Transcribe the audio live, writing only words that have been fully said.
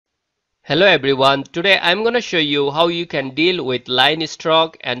Hello everyone, today I'm going to show you how you can deal with line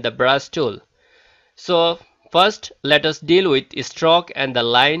stroke and the brush tool. So first let us deal with stroke and the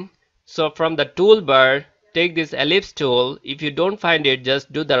line. So from the toolbar, take this ellipse tool. If you don't find it,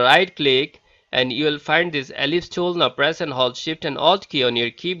 just do the right click and you will find this ellipse tool. Now press and hold shift and alt key on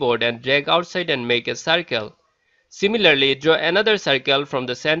your keyboard and drag outside and make a circle. Similarly, draw another circle from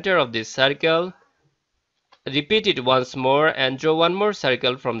the center of this circle. Repeat it once more and draw one more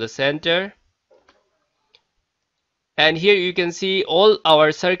circle from the center. And here you can see all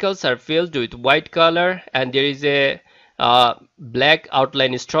our circles are filled with white color and there is a black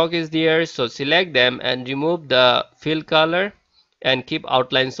outline stroke is there. So select them and remove the fill color and keep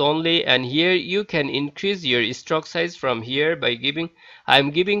outlines only. And here you can increase your stroke size from here by I'm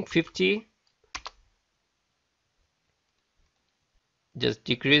giving 50. Just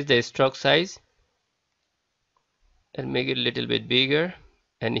decrease the stroke size and make it a little bit bigger,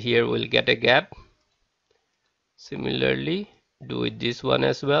 and here we'll get a gap. Similarly, do with this one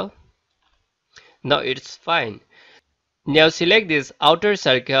as well. Now it's fine. Now select this outer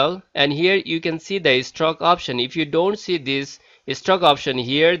circle and here you can see the stroke option. If you don't see this stroke option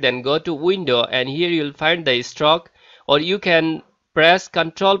here, then go to window and here you'll find the stroke, or you can press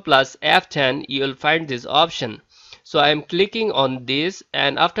Ctrl plus F10, you'll find this option. So I'm clicking on this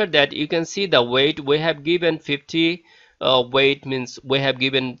and after that you can see the weight. We have given 50 weight, means we have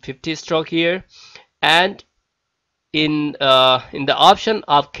given 50 stroke here. And in the option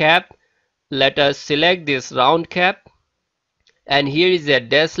of cap, let us select this round cap. And here is a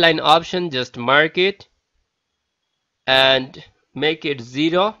dash line option. Just mark it and make it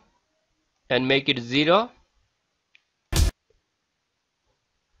 0 and make it 0.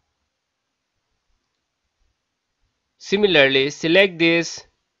 Similarly, select this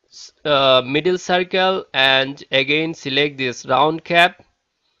middle circle and again select this round cap,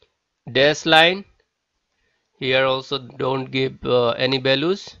 dash line. Here also don't give any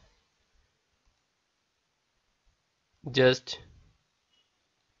values, just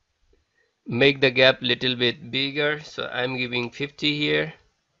make the gap little bit bigger. So I'm giving 50 here,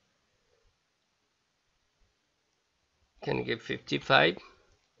 can give 55.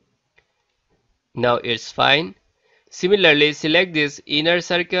 Now it's fine. Similarly, select this inner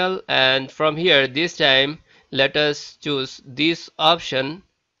circle and from here this time let us choose this option,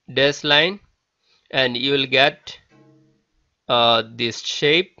 dash line, and you will get this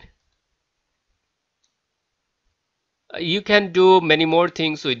shape. You can do many more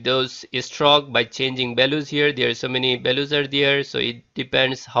things with those stroke by changing values here. There are so many values are there, so it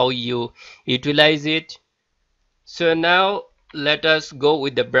depends how you utilize it. So now let us go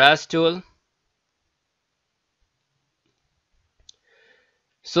with the brush tool.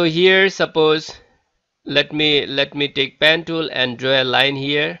 So here suppose let me take pen tool and draw a line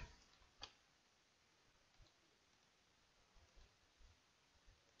here.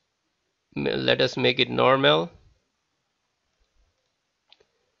 Let us make it normal.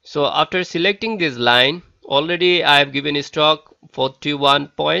 So after selecting this line, already I have given a stroke 41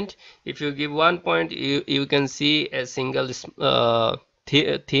 point. If you give 1 point, you can see a single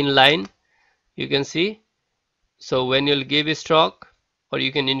thin line, you can see. So when you'll give a stroke, or you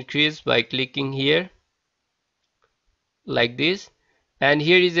can increase by clicking here like this, and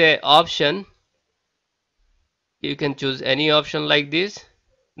here is a option, you can choose any option like this.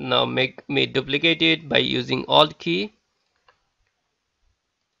 Now make me duplicate it by using alt key,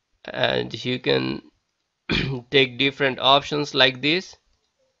 and you can take different options like this.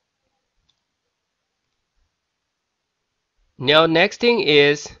 Now next thing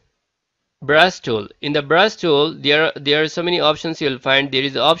is brush tool. In the brush tool there are so many options you'll find. There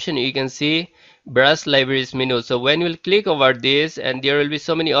is an option you can see brush libraries menu. So when you'll click over this and there will be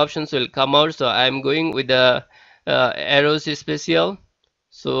so many options will come out. So I'm going with the arrows special.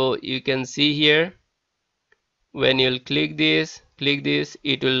 So you can see here when you'll click this,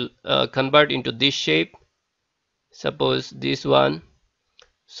 it will convert into this shape. Suppose this one.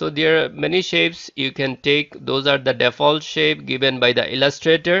 So there are many shapes you can take. Those are the default shape given by the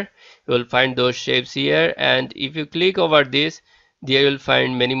Illustrator. You will find those shapes here, and if you click over this, there you will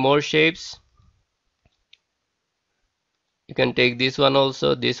find many more shapes. You can take this one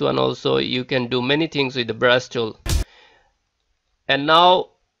also, this one also. You can do many things with the brush tool. And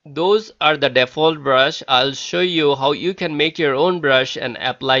now those are the default brush. I'll show you how you can make your own brush and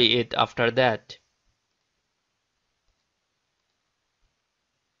apply it after that.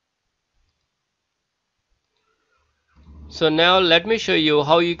 So now let me show you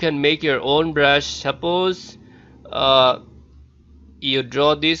how you can make your own brush. Suppose you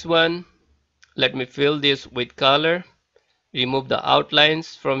draw this one. Let me fill this with color, remove the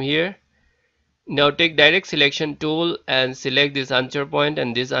outlines from here, Now take direct selection tool and select this anchor point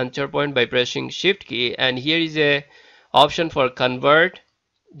and this anchor point by pressing shift key, and here is a option for convert.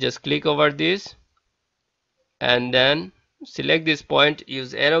 Just click over this and then select this point,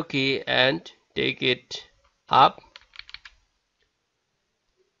 use arrow key and take it up.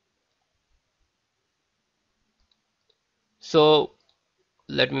 So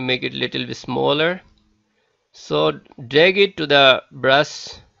let me make it a little bit smaller. So drag it to the brush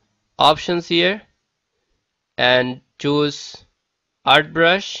options here and choose art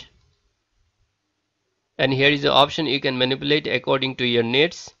brush, and here is the option you can manipulate according to your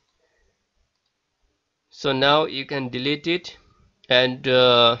needs. So now you can delete it, and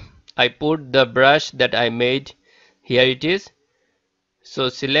I put the brush that I made, here it is. So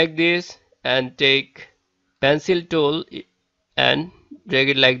select this and take pencil tool and drag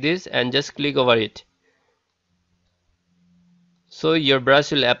it like this and just click over it. So your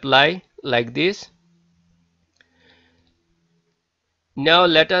brush will apply like this. Now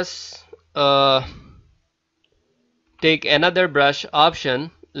let us take another brush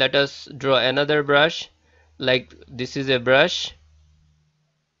option. Let us draw another brush, like this is a brush.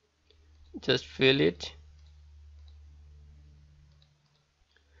 Just fill it.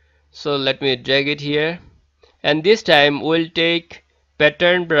 So let me drag it here, and this time we'll take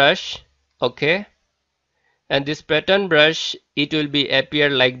pattern brush. Okay, and this pattern brush, it will be appear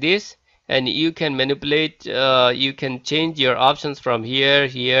like this, and you can manipulate, you can change your options from here.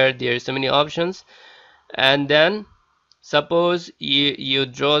 There are so many options, and then suppose you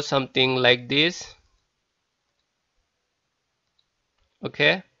draw something like this.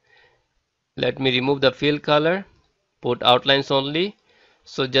 Okay, let me remove the fill color, put outlines only.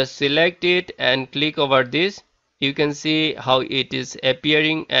 So just select it and click over this. You can see how it is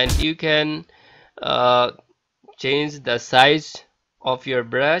appearing, and you can uh, change the size of your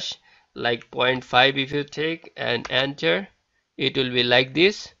brush, like 0.5 if you take and enter, it will be like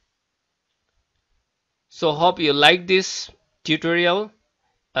this. So hope you like this tutorial.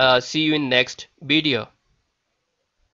 See you in next video.